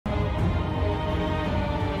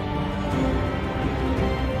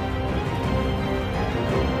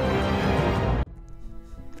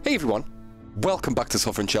Hey everyone, welcome back to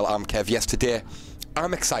Suffer and Chill. I'm Kev. Yes, today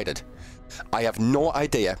I'm excited. I have no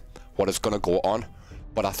idea what is going to go on,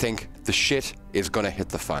 but I think the shit is going to hit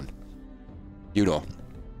the fan. You know.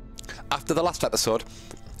 After the last episode,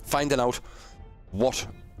 finding out what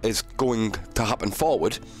is going to happen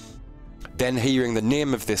forward, then hearing the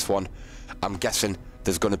name of this one, I'm guessing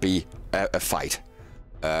there's going to be a fight.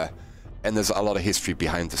 And there's a lot of history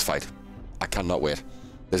behind this fight. I cannot wait.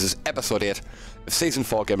 This is episode 8 of season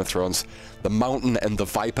 4 Game of Thrones, The Mountain and the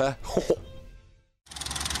Viper.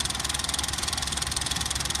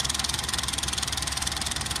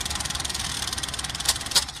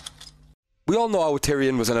 We all know how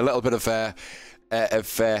Tyrion was in a little bit of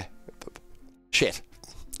shit,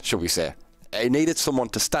 shall we say. He needed someone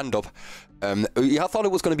to stand up. I thought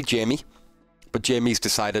it was going to be Jaime, but Jaime's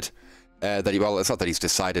decided that well, it's not that he's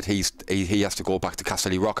decided. He has to go back to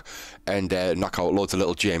Castle Rock and knock out loads of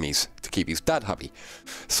little Jaimes to keep his dad happy.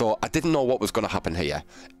 So I didn't know what was going to happen here.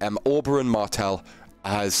 Oberyn Martell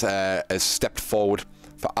has stepped forward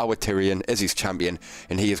for our Tyrion as his champion,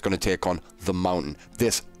 and he is going to take on the Mountain.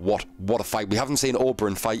 What a fight! We haven't seen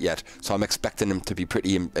Oberyn fight yet, so I'm expecting him to be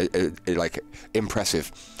pretty like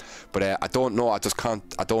impressive. But I don't know. I just can't.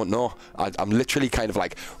 I don't know. I'm literally kind of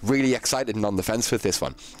like really excited and on the fence with this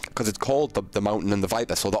one because it's called the Mountain and the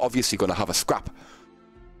Viper, so they're obviously going to have a scrap.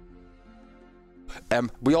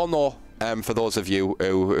 We all know, for those of you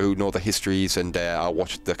who know the histories and I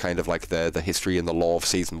watched the kind of like the history and the lore of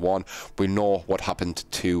season 1, we know what happened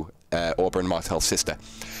to Oberyn Martell's sister,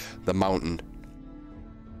 the Mountain.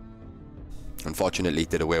 Unfortunately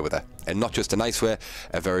did away with her, and not just a nice way,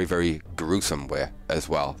 a very, very gruesome way as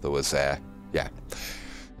well. There was yeah,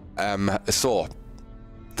 so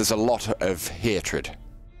there's a lot of hatred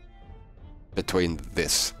between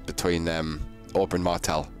Oberyn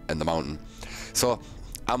Martell and the Mountain. So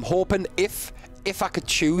I'm hoping if I could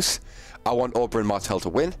choose, I want Oberyn Martell to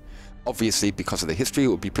win. Obviously, because of the history, it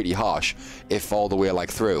would be pretty harsh if all the way like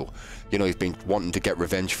through, you know, he's been wanting to get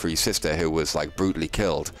revenge for his sister who was like brutally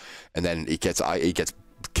killed, and then he gets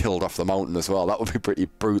killed off the mountain as well. That would be pretty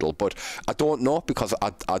brutal. But I don't know, because I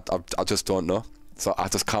just don't know. So I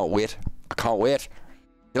just can't wait. I can't wait.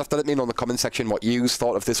 You'll have to let me know in the comment section what you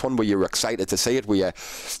thought of this one. Were you excited to see it?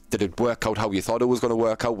 Did it work out how you thought it was going to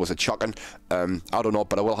work out? Was it shocking? I don't know,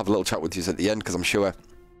 but I will have a little chat with you at the end because I'm sure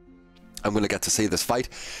I'm going to get to see this fight.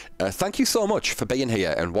 Thank you so much for being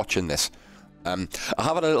here and watching this. I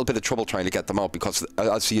have had a little bit of trouble trying to get them out because,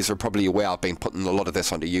 as you are probably aware, I've been putting a lot of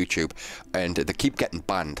this onto YouTube and they keep getting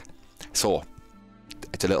banned. So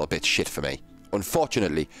it's a little bit shit for me.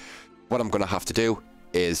 Unfortunately, what I'm going to have to do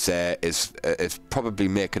is probably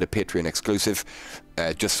make it a Patreon exclusive,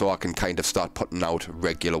 just so I can kind of start putting out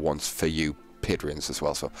regular ones for you Patreons as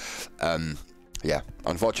well. So yeah,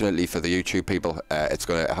 unfortunately for the YouTube people, it's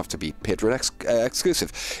going to have to be Patreon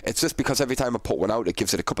exclusive. It's just because every time I put one out, it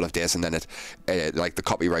gives it a couple of days, and then like the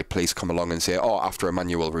copyright police come along and say, oh, after a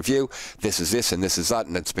manual review, this is this and this is that,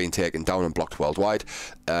 and it's been taken down and blocked worldwide.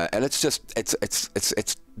 And it's just,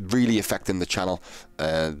 it's really affecting the channel,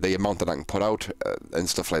 the amount that I can put out and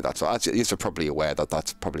stuff like that. So you're probably aware that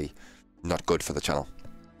that's probably not good for the channel.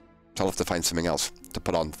 So I'll have to find something else to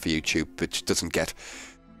put on for YouTube, which doesn't get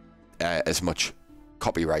as much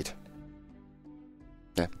copyright.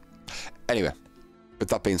 Yeah. Anyway, with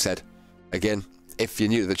that being said, again, if you're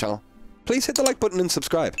new to the channel, please hit the like button and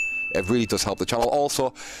subscribe. It really does help the channel.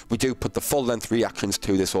 Also, we do put the full-length reactions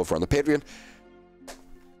to this over on the Patreon.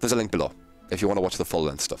 There's a link below if you want to watch the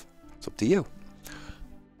full-length stuff. It's up to you.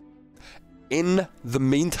 In the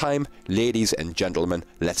meantime, ladies and gentlemen,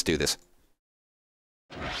 let's do this.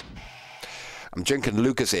 I'm drinking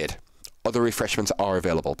Lucozade. Other refreshments are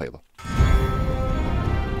available, people.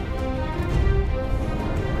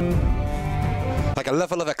 Like a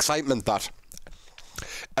level of excitement that,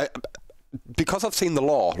 because I've seen the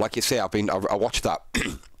lore, like you say, I watched that.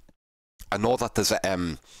 I know that there's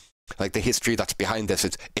like the history that's behind this.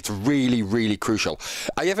 It's really, really crucial.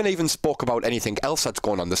 I haven't even spoke about anything else that's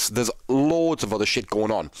going on. There's loads of other shit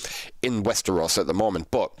going on in Westeros at the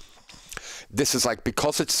moment, but this is like,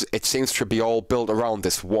 because it seems to be all built around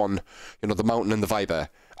this one, you know, the Mountain and the Viper.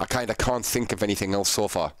 I kind of can't think of anything else so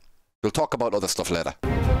far. We'll talk about other stuff later.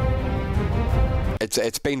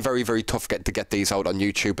 It's been very, very tough to get these out on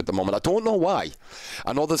YouTube at the moment. I don't know why.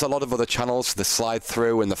 I know there's a lot of other channels that slide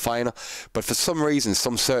through in the final, but for some reason,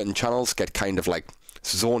 some certain channels get kind of like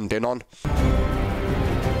zoned in on.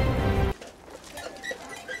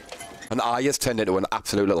 And Arya's turned into an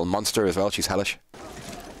absolute little monster as well. She's hellish.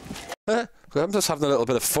 I'm just having a little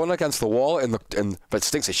bit of fun against the wall, but it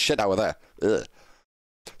stinks of shit out of there. Ugh.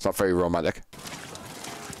 It's not very romantic.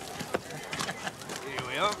 Here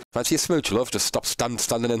we Fancy a smooch, love. Just stop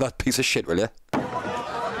standing in that piece of shit, will you?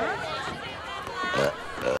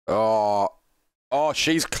 Oh,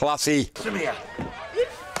 she's classy. Come here. You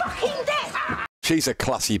fucking death! She's a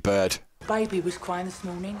classy bird. Baby was crying this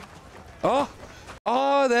morning. Oh,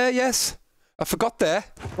 there, yes. I forgot there.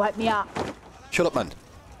 Wake me up. Shut up, man.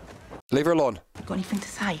 Leave her alone. Got anything to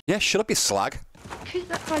say? Yeah, shut up, you slag. Keep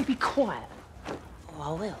that baby quiet. Oh,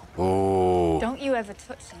 I will. Oh. Don't you ever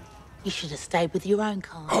touch him. You should have stayed with your own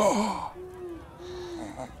kind. Are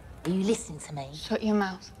you listening to me? Shut your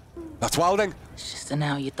mouth. That's wilding. It's just an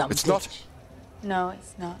hour you dumb It's bitch. not. No,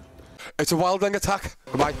 it's not. It's a wildling attack.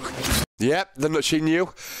 Goodbye. Yep, she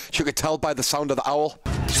knew. She could tell by the sound of the owl.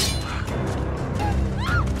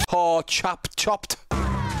 Oh, chopped.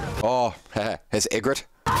 Oh, here's Ygritte.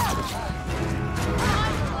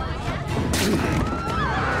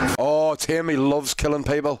 Oh, Tammy loves killing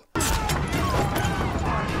people.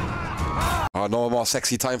 Oh, no more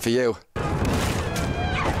sexy time for you.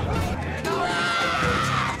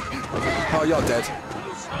 Oh, you're dead.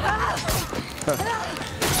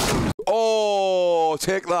 Oh,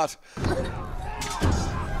 take that.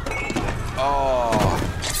 Oh.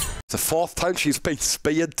 It's the 4th time she's been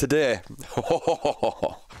speared today.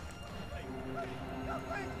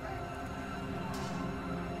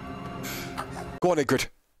 Go on, Ygritte.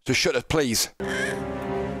 Just shut it, please.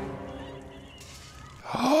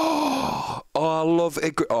 Oh, I love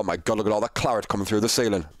Ygritte. Oh my god, look at all that claret coming through the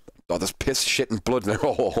ceiling. Oh, there's piss, shit and blood in there.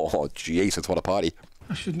 Oh, Jesus, what a party.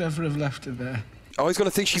 I should never have left her there. Oh, he's going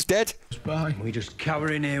to think she's dead. Bye. We just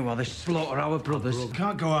cower in here while they slaughter our brothers.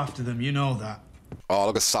 Can't go after them, you know that. Oh,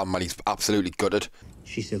 look at Sam, man. He's absolutely gutted.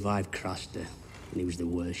 She survived Craster, and he was the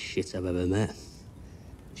worst shit I've ever met.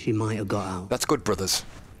 She might have got out. That's good, brothers.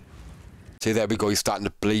 See, there we go. He's starting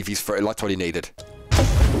to believe he's free. That's what he needed.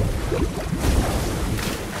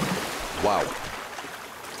 Wow.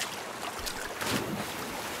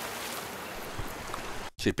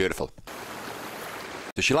 She's beautiful.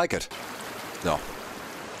 Does she like it? No.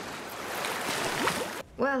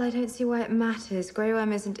 Well, I don't see why it matters. Grey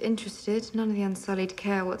Worm isn't interested. None of the Unsullied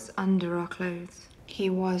care what's under our clothes.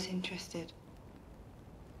 He was interested.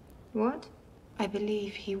 What? I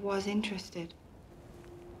believe he was interested.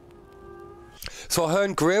 So her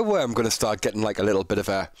and Grey Worm going to start getting like a little bit of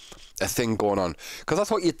a thing going on, because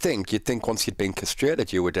that's what you'd think. You'd think once you'd been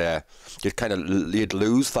castrated, you would you'd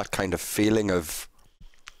lose that kind of feeling of,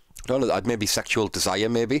 I don't know, maybe sexual desire,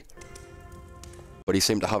 maybe. But he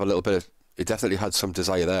seemed to have a little bit of. He definitely had some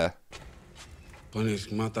desire there. Do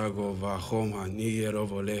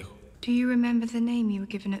you remember the name you were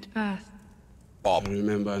given at birth? Bob. I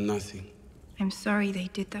remember nothing. I'm sorry they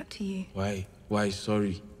did that to you. Why? Why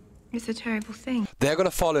sorry? It's a terrible thing. They're going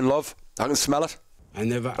to fall in love. I can smell it. I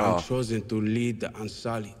never am chosen to lead the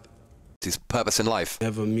Unsullied. It's his purpose in life.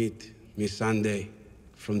 Never meet Miss Sunday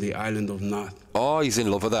from the island of North. Oh, he's in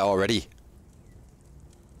love with her already.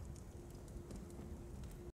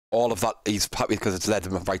 All of that, he's happy because it's led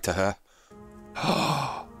him right to her.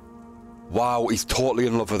 Wow, he's totally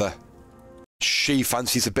in love with her. She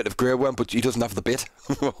fancies a bit of Grey Worm, but he doesn't have the bit.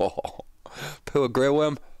 Poor Grey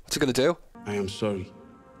Worm. What's he going to do? I am sorry.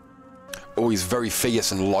 Oh, he's very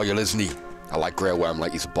fierce and loyal, isn't he? I like Grey Worm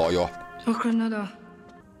like he's a boy.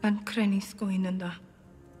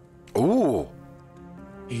 Ooh.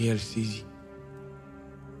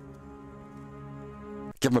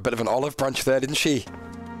 Give him a bit of an olive branch there, didn't she?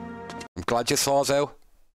 I'm glad you saw us out.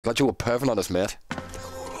 Glad you were perving on us, mate.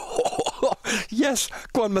 Yes,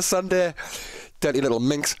 go on, Miss Sunday. Dirty little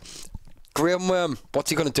minx. Grey Worm, what's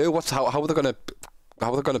he gonna do? How are they gonna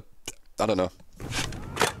I don't know.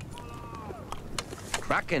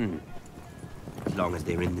 Kraken. As long as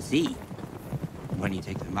they're in the sea. When you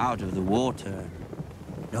take them out of the water,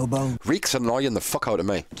 no bone. Reek's annoying the fuck out of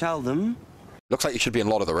me. Tell them. Looks like you should be in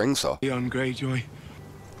Lord of the Rings, though. Theon Greyjoy.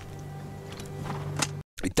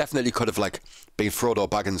 He definitely could have, like, been Frodo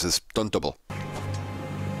Baggins' stunt double.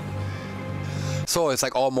 So it's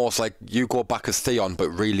like almost like you go back as Theon, but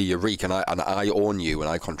really you're Reek, and I own you and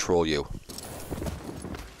I control you.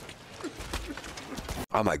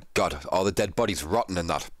 Oh my god, all the dead bodies rotten in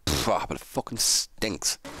that. But it fucking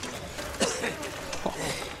stinks.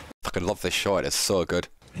 Fucking love this show, it is so good.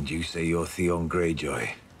 And you say you're Theon Greyjoy?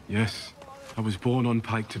 Yes. I was born on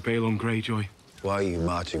Pike to Balon Greyjoy. Why are you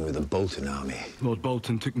marching with the Bolton army? Lord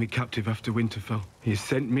Bolton took me captive after Winterfell. He has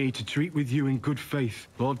sent me to treat with you in good faith.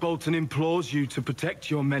 Lord Bolton implores you to protect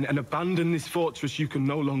your men and abandon this fortress you can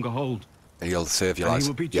no longer hold. And he'll save your lives. lives.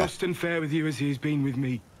 He will be just and fair with you as he has been with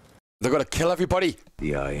me. They're gonna kill everybody.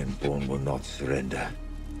 The Ironborn will not surrender.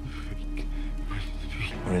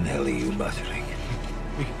 What in hell are you muttering?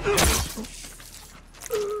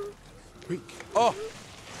 Oh,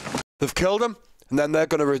 they've killed him, and then they're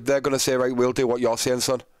gonna say, right, we'll do what you're saying,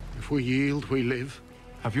 son. If we yield, we live.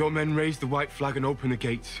 Have your men raise the white flag and open the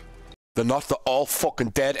gates? They're not. They're all fucking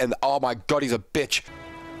dead, and oh my god, he's a bitch.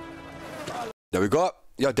 There we go.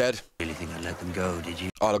 You're dead. Really think I'd let them go, did you?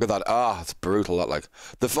 Oh, look at that. Ah, it's brutal, that, like.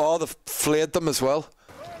 They've flayed them as well.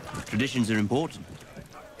 Traditions are important.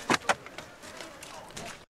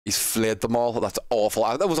 He's flayed them all. That's awful.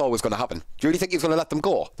 That was always going to happen. Do you really think he's going to let them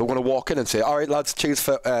go? They're going to walk in and say, all right, lads, cheers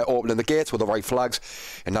for opening the gates with the right flags,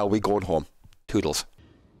 and now we're going home. Toodles.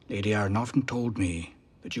 Lady Aaron often told me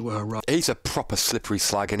that you were her rock. He's a proper slippery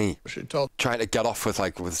slag, isn't he? She told... Trying to get off with,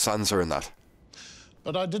 like, with Sansa and that.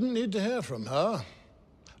 But I didn't need to hear from her.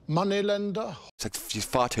 Moneylender. It's like she's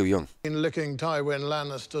far too young. Been licking Tywin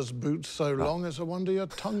Lannister's boots so long, it's a wonder your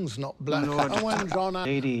tongue's not black. And when John...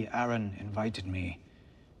 Lady Aaron invited me.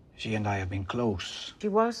 She and I have been close. She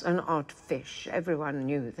was an odd fish. Everyone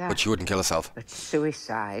knew that. But she wouldn't kill herself. But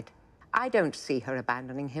suicide. I don't see her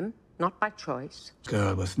abandoning him. Not by choice.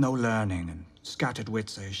 Girl with no learning and scattered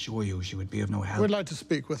wits, I assure you she would be of no help. We'd like to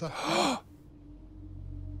speak with her.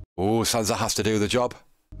 Oh, Sansa has to do the job.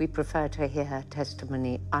 We prefer to hear her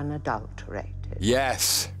testimony unadulterated.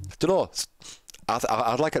 Yes. Don't know.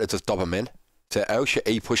 I'd like her to just dob him in. Say, oh shit,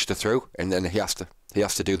 he pushed her through, and then he has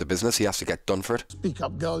to do the business. He has to get done for it. Speak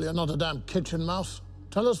up, girl. You're not a damn kitchen mouse.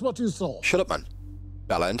 Tell us what you saw. Shut up, man.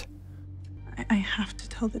 Bellend. I have to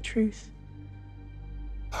tell the truth.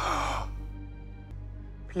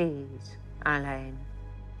 Please, Elaine.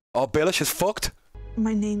 Oh, Baelish is fucked.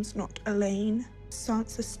 My name's not Elaine.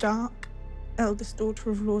 Sansa Stark, eldest daughter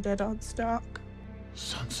of Lord Eddard Stark.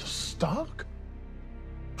 Sansa Stark?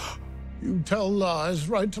 You tell lies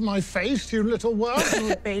right to my face, you little worm.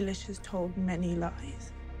 Lord Baelish has told many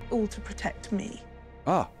lies, all to protect me.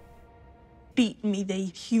 Ah. Beat me, they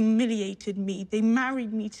humiliated me, they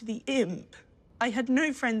married me to the imp. I had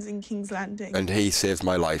no friends in King's Landing. And he saved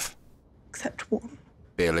my life. Except one.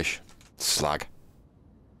 Baelish. Slag.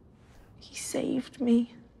 He saved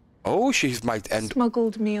me. Oh, she might end...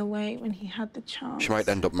 Smuggled me away when he had the chance. She might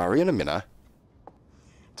end up marrying him, you know.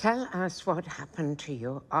 Tell us what happened to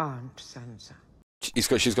your aunt, Sansa. She's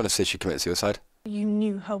going to say she committed suicide. You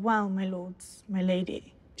knew her well, my lords, my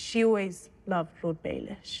lady. She always loved Lord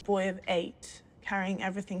Baelish. Boy of 8, carrying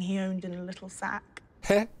everything he owned in a little sack.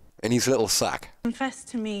 Heh? In his little sack. Confessed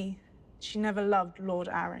to me, she never loved Lord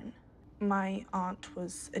Aaron. My aunt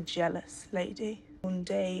was a jealous lady. One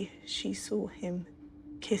day, she saw him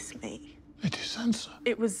kiss me. Lady Sansa.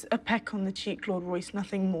 It was a peck on the cheek, Lord Royce,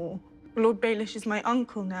 nothing more. Lord Baelish is my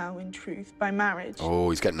uncle now, in truth, by marriage.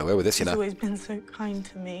 Oh, he's getting away with this, you know. He's always been so kind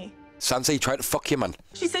to me. Sansa, he tried to fuck you, man.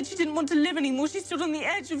 She said she didn't want to live anymore. She stood on the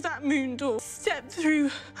edge of that moon door, stepped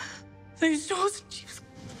through those doors, and she was...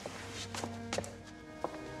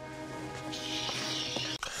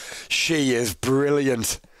 She is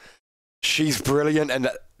brilliant. She's brilliant, and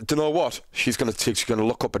do you know what? She's gonna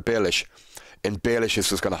look up at Baelish, and Baelish is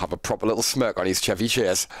just gonna have a proper little smirk on his Chevy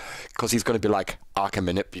Chase, because he's gonna be like,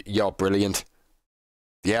 Arkaminip, you're brilliant.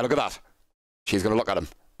 Yeah, look at that. She's gonna look at him.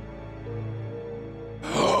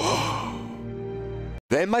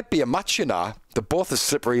 There might be a match, you know. They're both as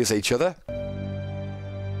slippery as each other.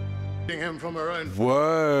 Him from her own.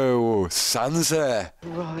 Whoa, Sansa.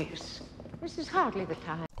 Royce, this is hardly the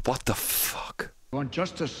time. What the fuck? I want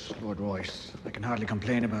justice, Lord Royce. I can hardly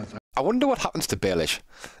complain about that. I wonder what happens to Baelish.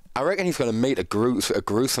 I reckon he's going to meet a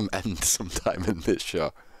gruesome end sometime in this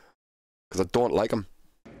show. Because I don't like him.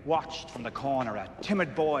 Watched from the corner, a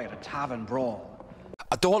timid boy at a tavern brawl.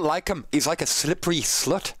 I don't like him. He's like a slippery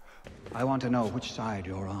slut. I want to know which side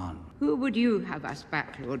you're on. Who would you have us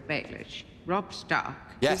back, Lord Baelish? Robb Stark?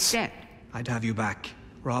 Yes. Who's dead? I'd have you back.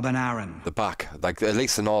 Robb and Aaron. The back. Like, at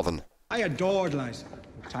least the northern. I adored Lysa.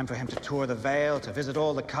 Time for him to tour the Vale, to visit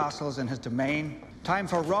all the castles in his domain. Time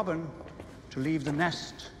for Robin to leave the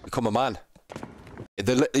nest. Become a man.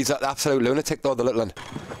 He's an absolute lunatic, though, the little one.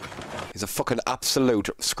 He's a fucking absolute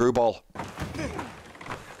screwball.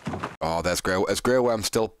 Oh, there's Grey Worm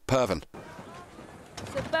still perving.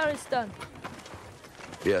 Sir Barristan.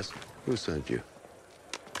 Yes? Who sent you?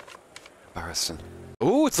 Barristan.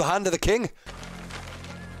 Ooh, it's the hand of the king.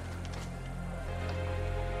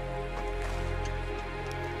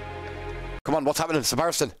 Come on, what's happening, Sir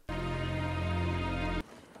Barristan?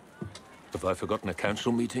 Have I forgotten a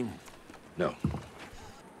council meeting? No.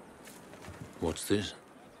 What's this?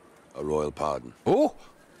 A royal pardon. Oh!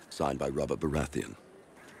 Signed by Robert Baratheon.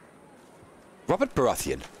 Robert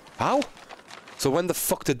Baratheon? How? So when the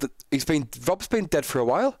fuck did Rob's been dead for a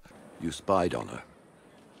while? You spied on her.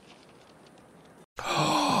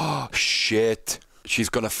 Oh, shit. She's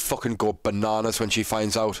gonna fucking go bananas when she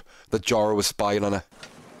finds out that Jorah was spying on her.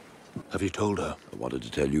 Have you told her? I wanted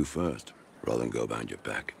to tell you first, rather than go behind your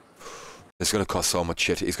back. It's gonna cost so much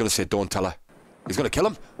shit. He's gonna say, don't tell her. He's gonna kill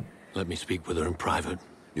him. Let me speak with her in private.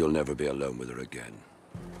 You'll never be alone with her again.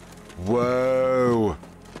 Whoa.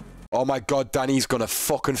 Oh my god, Dany's gonna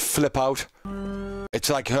fucking flip out. It's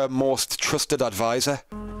like her most trusted advisor.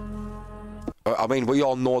 I mean, we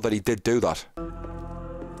all know that he did do that.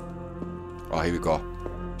 Oh, here we go.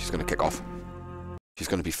 She's gonna kick off. She's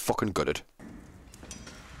gonna be fucking gutted.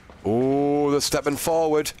 Oh, they're stepping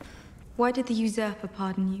forward. Why did the usurper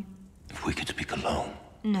pardon you? If we could speak alone.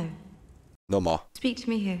 No. No more. Speak to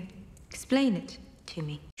me here. Explain it to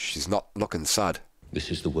me. She's not looking sad.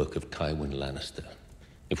 This is the work of Tywin Lannister.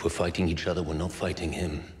 If we're fighting each other, we're not fighting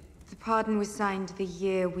him. The pardon was signed the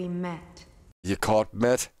year we met. You caught,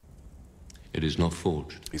 mate? It is not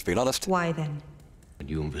forged. He's been honest. Why then? When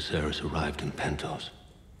you and Viserys arrived in Pentos,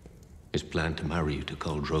 his plan to marry you to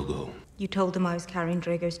Khal Drogo. You told them I was carrying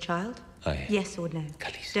Drogo's child? Aye. Yes or no?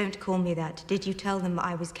 Khaleesi. Don't call me that. Did you tell them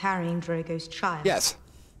I was carrying Drogo's child? Yes.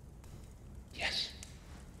 Yes.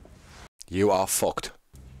 You are fucked.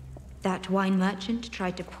 That wine merchant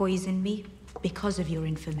tried to poison me because of your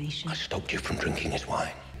information. I stopped you from drinking his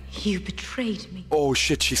wine. You betrayed me. Oh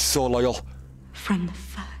shit, she's so loyal. From the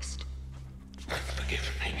first. Forgive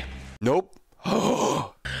me. Nope.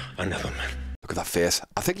 I never meant. Look at that face.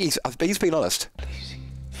 I think he's been honest.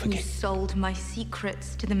 You sold my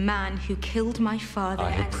secrets to the man who killed my father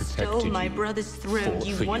and stole my brother's throne.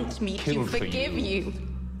 You want me to forgive you.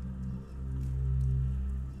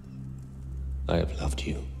 I have loved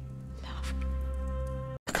you. Love.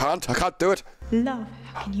 I can't do it. Love?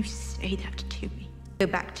 How can you say that to me? Go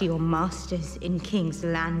back to your masters in King's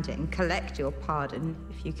Landing. Collect your pardon,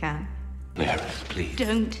 if you can. Varys, please.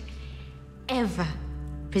 Don't ever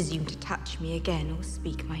presume to touch me again or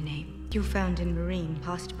speak my name. You're found in Marine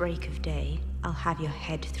past break of day. I'll have your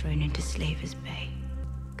head thrown into Slaver's Bay.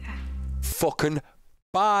 Go. Fucking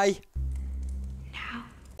bye. Now.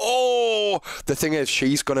 Oh, the thing is,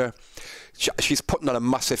 she's putting on a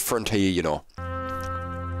massive front here, you know.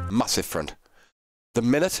 Massive front. The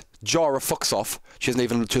minute Jorah fucks off, she doesn't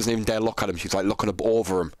even dare look at him. She's like looking up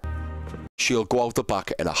over him. She'll go out the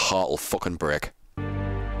back and her heart will fucking break.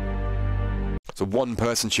 So one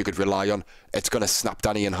person she could rely on, it's gonna snap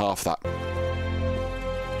Dany in half. That.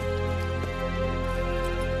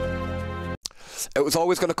 It was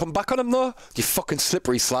always gonna come back on him though. You fucking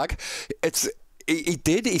slippery slag.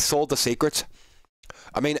 He sold the secrets.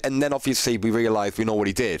 I mean, and then obviously we realised we know what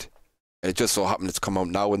he did. And it just so happened it's come out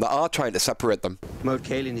now, and they are trying to separate them. Moat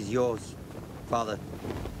Cailin is yours, father.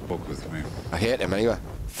 Spoke with me. I hate him anyway.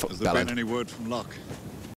 Has there been any word from Locke?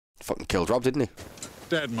 Fucking killed Rob, didn't he?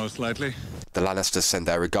 Dead, most likely. The Lannisters send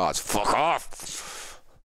their regards. Fuck off!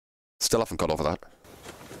 Still haven't got over that.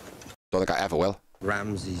 Don't think I ever will.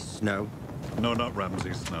 Ramsay Snow? No, not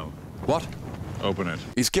Ramsay Snow. What? Open it.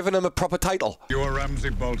 He's given him a proper title. You are Ramsay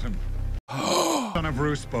Bolton. Son of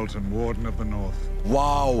Roose Bolton, Warden of the North.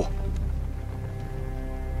 Wow.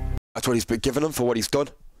 That's what he's been giving him for what he's done.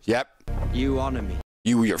 Yep. You honour me.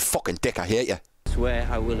 You're a fucking dick, I hate you. I swear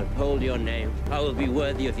I will uphold your name. I will be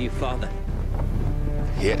worthy of you, father.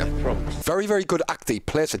 Hate him. Very, very good actor. He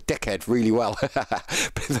plays a dickhead really well.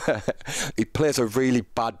 He plays a really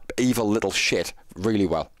bad, evil little shit really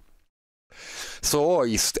well. So,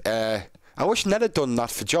 I wish Ned had done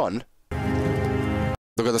that for Jon.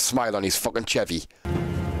 Look at the smile on his fucking Chevy.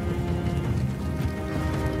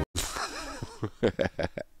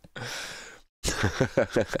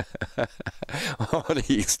 On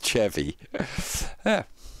his Chevy. Yeah.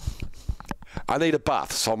 I need a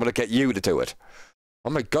bath, so I'm going to get you to do it. Oh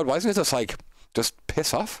my god, why isn't it just like, just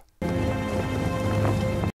piss off?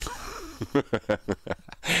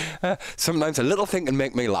 Sometimes a little thing can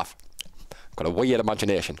make me laugh. Got a weird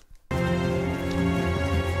imagination.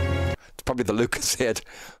 It's probably the Lucas head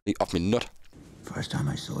off me nut. First time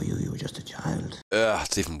I saw you, you were just a child.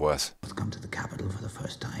 It's even worse. I've come to the capital for the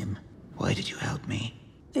first time. Why did you help me?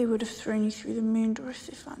 They would have thrown you through the moon door if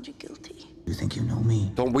they found you guilty. You think you know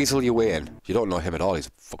me? Don't weasel your way in. You don't know him at all. He's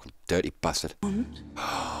a fucking dirty bastard.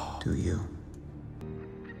 Do you?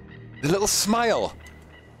 The little smile.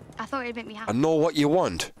 I thought it'd make me happy. I know what you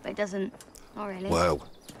want. But it doesn't. Not really. Whoa.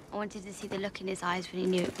 I wanted to see the look in his eyes when he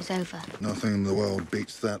knew it was over. Nothing in the world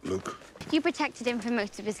beats that, Luke. You protected him for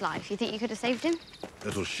most of his life. You think you could have saved him?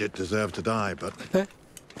 Little shit deserved to die, but...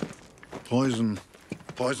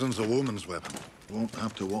 Poison's a woman's weapon. Won't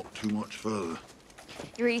have to walk too much further.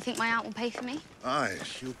 You really think my aunt will pay for me? Aye,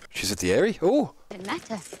 She's at the Eyrie? Oh. Didn't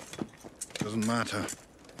matter. Doesn't matter.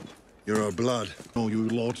 You're our blood. All you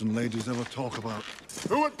lords and ladies ever talk about.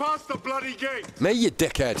 Who would pass the bloody gate? Me, you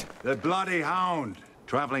dickhead. The bloody hound.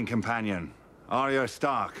 Traveling companion. Arya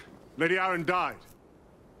Stark. Lady Arryn died.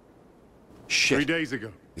 Shit. 3 days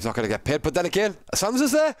ago. He's not going to get paid. But then again,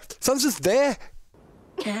 Sansa's there. Sansa's there.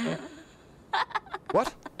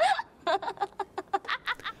 What?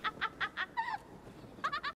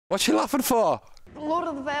 What's she laughing for? Lord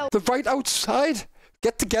of the Vale. They're right outside.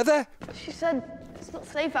 Get together. She said it's not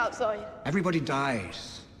safe outside. Everybody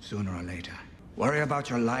dies, sooner or later. Worry about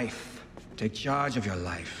your life. Take charge of your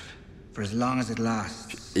life. For as long as it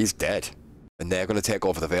lasts. He's dead. And they're going to take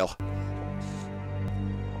over the Vale.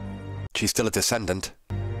 She's still a descendant.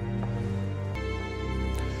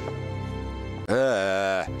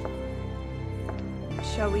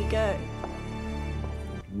 Shall we go?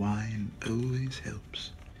 Wine always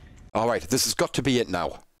helps. Alright, this has got to be it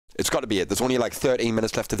now. It's got to be it. There's only like 13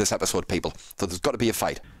 minutes left of this episode, people. So there's got to be a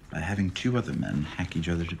fight. By having two other men hack each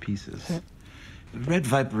other to pieces. The Red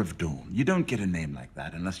Viper of Dawn. You don't get a name like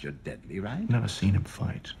that unless you're deadly, right? Never seen him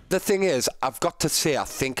fight. The thing is, I've got to say, I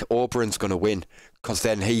think Oberyn's going to win. Because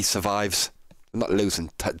then he survives. I'm not losing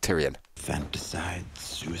Tyrion. Fanticide,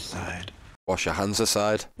 suicide. Wash your hands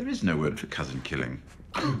aside. There is no word for cousin killing.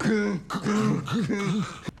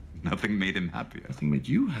 Nothing made him happier. Nothing made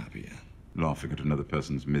you happier. Laughing at another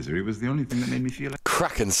person's misery was the only thing that made me feel like...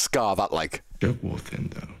 Cracking scar, that like. Joke wore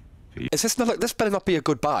thin, though. Is this not like, this better not be a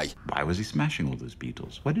goodbye? Why was he smashing all those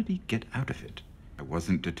beetles? What did he get out of it? I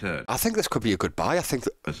wasn't deterred. I think this could be a goodbye. I think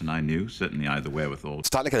that... Person I knew, certainly either wherewithal.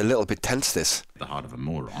 Starting to get a little bit tense, this. The heart of a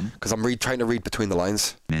moron. Because I'm trying to read between the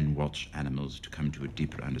lines. Men watch animals to come to a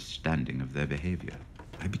deeper understanding of their behavior.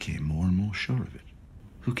 I became more and more sure of it.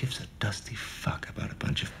 Who gives a dusty fuck about a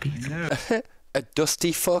bunch of beetles? A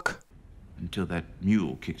dusty fuck? Until that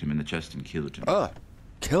mule kicked him in the chest and killed him. Oh,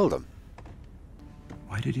 killed him?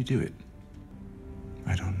 Why did he do it?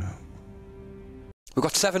 I don't know. We've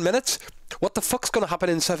got 7 minutes? What the fuck's going to happen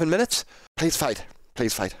in 7 minutes? Please fight.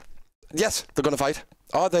 Please fight. Yes, they're going to fight.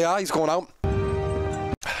 Oh, they are. He's going out.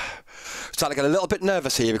 Starting to get a little bit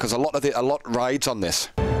nervous here because a lot rides on this.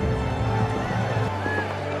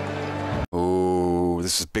 Oh,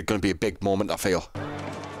 this is going to be a big moment, I feel.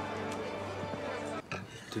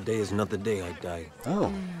 Today is not the day I die.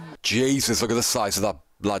 Oh. Jesus, look at the size of that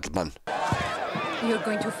blood, man. You're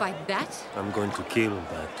going to fight that? I'm going to kill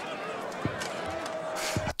that.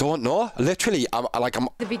 I don't know. Literally, I'm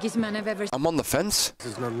the biggest man I've ever seen. I'm on the fence. It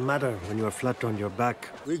does not matter when you are flat on your back.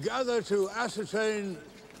 We gather to ascertain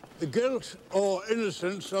the guilt or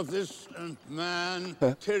innocence of this man,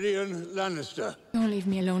 Tyrion Lannister. Don't leave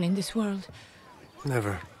me alone in this world.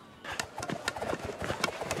 Never.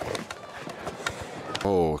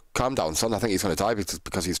 Oh, calm down, son. I think he's going to die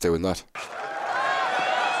because he's doing that.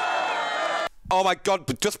 Oh my God,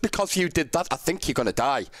 but just because you did that, I think you're going to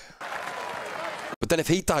die. But then if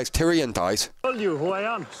he dies, Tyrion dies. Tell you who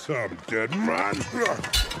I am. Some dead man.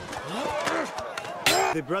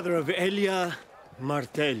 The brother of Elia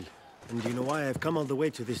Martell. And do you know why I've come all the way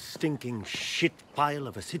to this stinking shit pile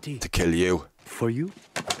of a city? To kill you. For you?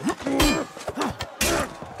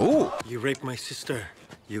 Ooh. You raped my sister.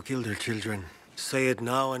 You killed her children. Say it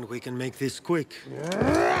now and we can make this quick.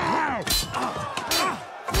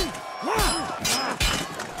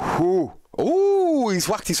 Ooh. Ooh, he's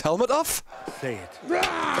whacked his helmet off. Say it.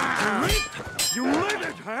 You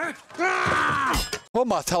murdered her! Well,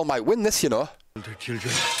 Martell might win this, you know. Killed her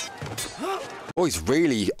children. Oh, he's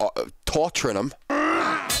really torturing him.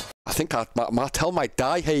 I think Martell might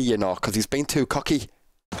die here, you know, because he's been too cocky.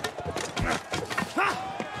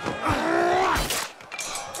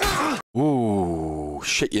 Ooh,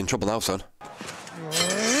 shit, you're in trouble now, son.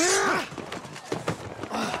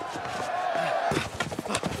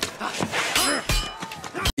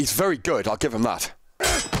 He's very good, I'll give him that.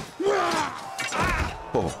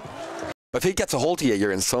 Oh. If he gets a hold of you,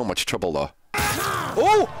 you're in so much trouble, though.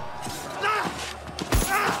 Oh!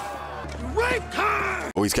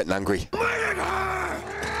 Oh, he's getting angry.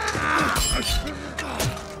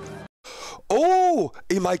 Oh!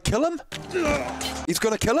 He might kill him? He's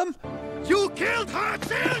gonna kill him? You killed her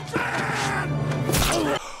children!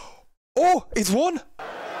 Oh! He's won!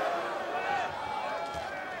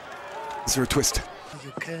 Is there a twist?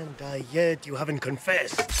 You can't die yet. You haven't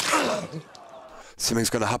confessed. Something's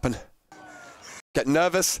gonna happen. Get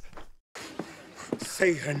nervous.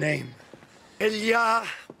 Say her name. Elia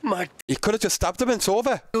Mart. You could have just stabbed him and it's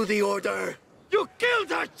over. Do the order. You killed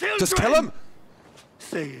her children! Just kill him!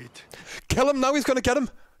 Say it. Kill him now, he's gonna get him.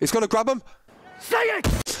 He's gonna grab him. Say it!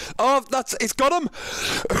 Oh, he's got him!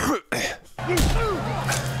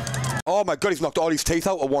 Oh my God, he's knocked all his teeth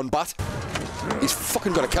out of one bat. He's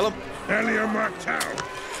fucking gonna kill him. Elia Martell.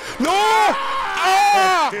 No!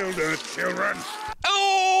 Ah! Killed her children.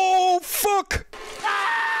 Oh, fuck!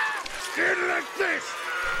 Skin like this.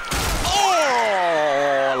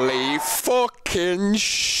 Holy fucking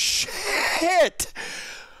shit!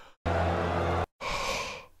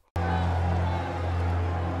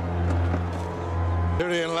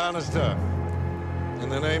 Tyrion Lannister, in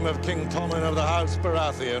the name of King Tommen of the House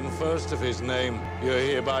Baratheon, first of his name, you're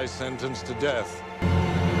hereby sentenced to death.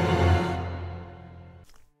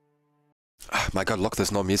 My god, look,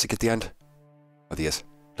 there's no music at the end. Oh, there is.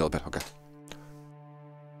 A little bit, okay.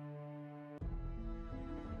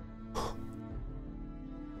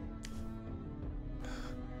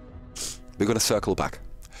 We're gonna circle back.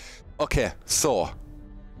 Okay, so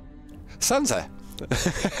Sansa.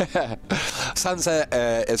 Sansa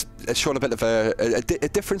has shown a bit of a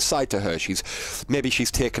different side to her. Maybe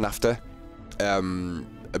she's taken after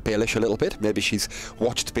Baelish a little bit. Maybe she's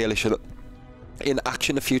watched Baelish in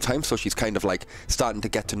action a few times, so she's kind of like starting to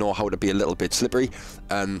get to know how to be a little bit slippery.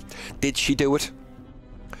 Did she do it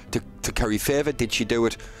to curry favour? Did she do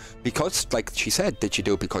it because, like she said, did she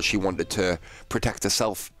do it because she wanted to protect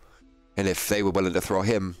herself? And if they were willing to throw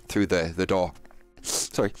him through the door,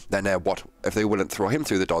 sorry, then what? If they were willing to throw him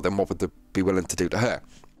through the door, then what would they be willing to do to her?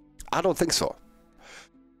 I don't think so.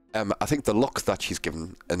 I think the look that she's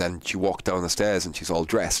given, and then she walked down the stairs and she's all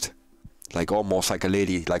dressed, like almost like a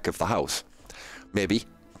lady, like of the house. Maybe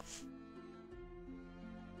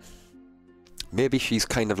she's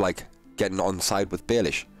kind of like getting on side with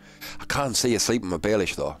Baelish. I can't see her sleeping with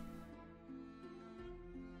Baelish though.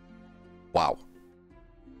 Wow.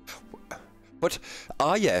 But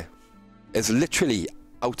Arya is literally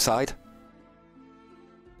outside.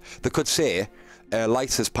 They could say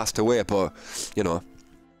Lysa has passed away, but you know,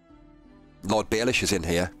 Lord Baelish is in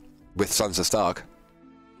here with Sansa Stark,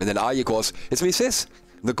 and then Arya goes, "It's me, sis."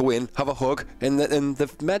 And they go in, have a hug, and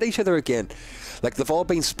they've met each other again. Like they've all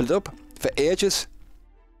been split up for ages.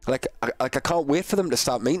 Like I can't wait for them to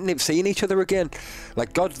start meeting, seeing each other again.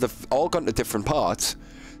 Like God, they've all gone to different parts.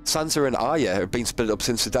 Sansa and Arya have been split up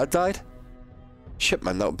since the dad died. Shit,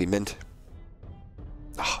 man, that would be mint.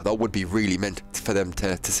 Oh, that would be really mint for them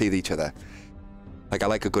to see each other. Like, I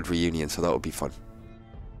like a good reunion, so that would be fun.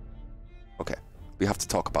 Okay, we have to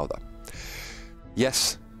talk about that.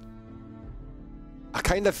 Yes, I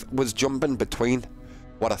kind of was jumping between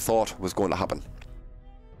what I thought was going to happen.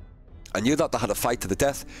 I knew that they had a fight to the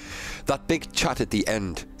death. That big chat at the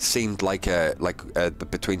end seemed like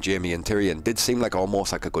between Jaime and Tyrion did seem like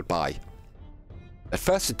almost like a goodbye. At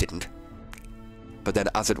first it didn't. But then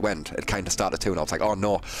as it went, it kind of started to, and I was like, oh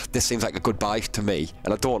no, this seems like a goodbye to me,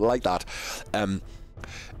 and I don't like that. And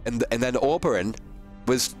then Oberyn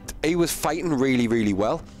was fighting really, really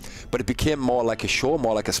well, but it became more like a show,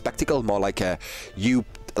 more like a spectacle, more like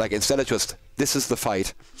instead of just, this is the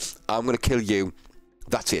fight, I'm going to kill you,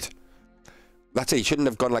 that's it. That's it. He shouldn't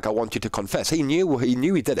have gone like, I want you to confess. He knew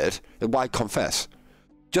he did it. Why confess?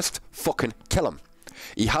 Just fucking kill him.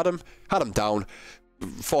 He had him down,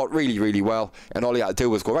 fought really, really well, and all he had to do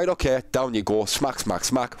was go, right, okay, down you go, smack, smack,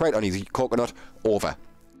 smack, right on his coconut, over.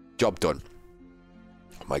 Job done.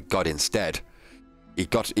 Oh my God, instead, he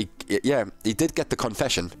did get the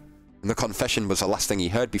confession, and the confession was the last thing he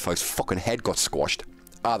heard before his fucking head got squashed.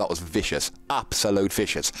 Ah, that was vicious. Absolute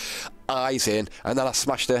vicious. Eyes in, and then I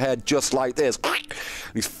smashed her head just like this.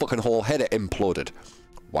 His fucking whole head imploded.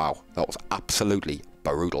 Wow, that was absolutely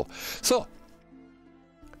brutal. So,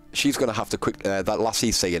 she's going to have to that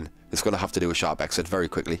lassie saying is going to have to do a sharp exit very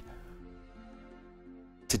quickly.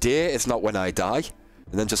 Today is not when I die,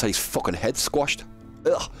 and then just had his fucking head squashed.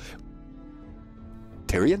 Ugh.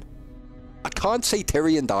 Tyrion? I can't see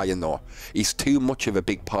Tyrion dying though. He's too much of a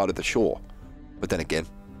big part of the show. But then again,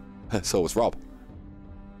 so was Rob.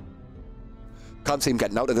 Can't see him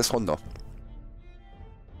getting out of this one though.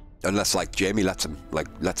 Unless like Jaime lets him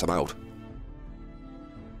out.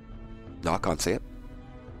 No, I can't see it.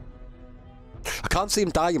 I can't see him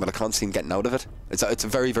dying, but I can't see him getting out of it. It's a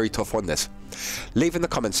very, very tough one, this. Leave in the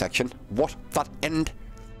comment section what that end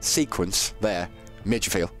sequence there made you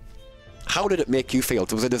feel. How did it make you feel?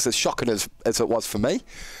 Was it as shocking as it was for me?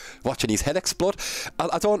 Watching his head explode?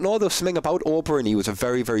 I don't know, there was something about Oberyn. He was a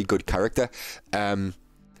very, very good character.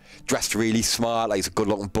 Dressed really smart, like he's a good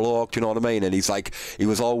looking bloke, do you know what I mean? And he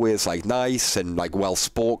was always like nice and like well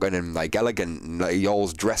spoken and like elegant, and like, he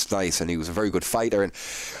always dressed nice, and he was a very good fighter,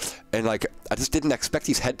 and like I just didn't expect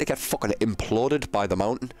his head to get fucking imploded by the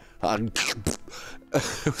mountain. And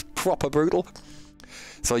it was proper brutal.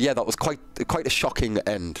 So yeah, that was quite a shocking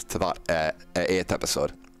end to that 8th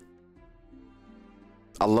episode.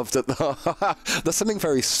 I loved it though. There's something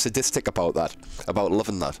very sadistic about that, about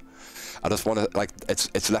loving that. I just want to, like,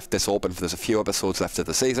 it's left this open. There's a few episodes left of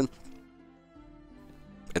the season.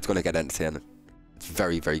 It's going to get entertaining. It's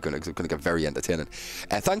very, very good. It's going to get very entertaining.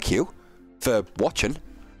 Thank you for watching.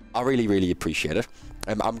 I really, really appreciate it.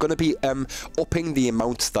 I'm going to be upping the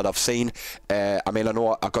amounts that I've seen. I mean, I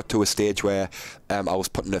know I got to a stage where I was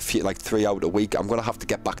putting a few, like 3 out a week. I'm going to have to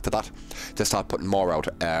get back to that to start putting more out.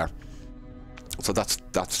 So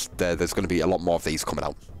there's going to be a lot more of these coming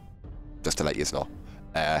out, just to let you know.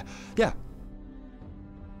 Yeah.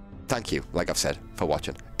 Thank you, like I've said, for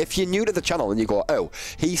watching. If you're new to the channel and you go, oh,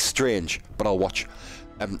 he's strange, but I'll watch.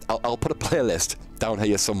 I'll put a playlist down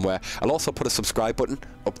here somewhere. I'll also put a subscribe button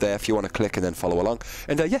up there if you want to click and then follow along.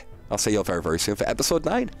 And yeah, I'll see you all very, very soon for episode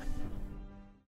 9.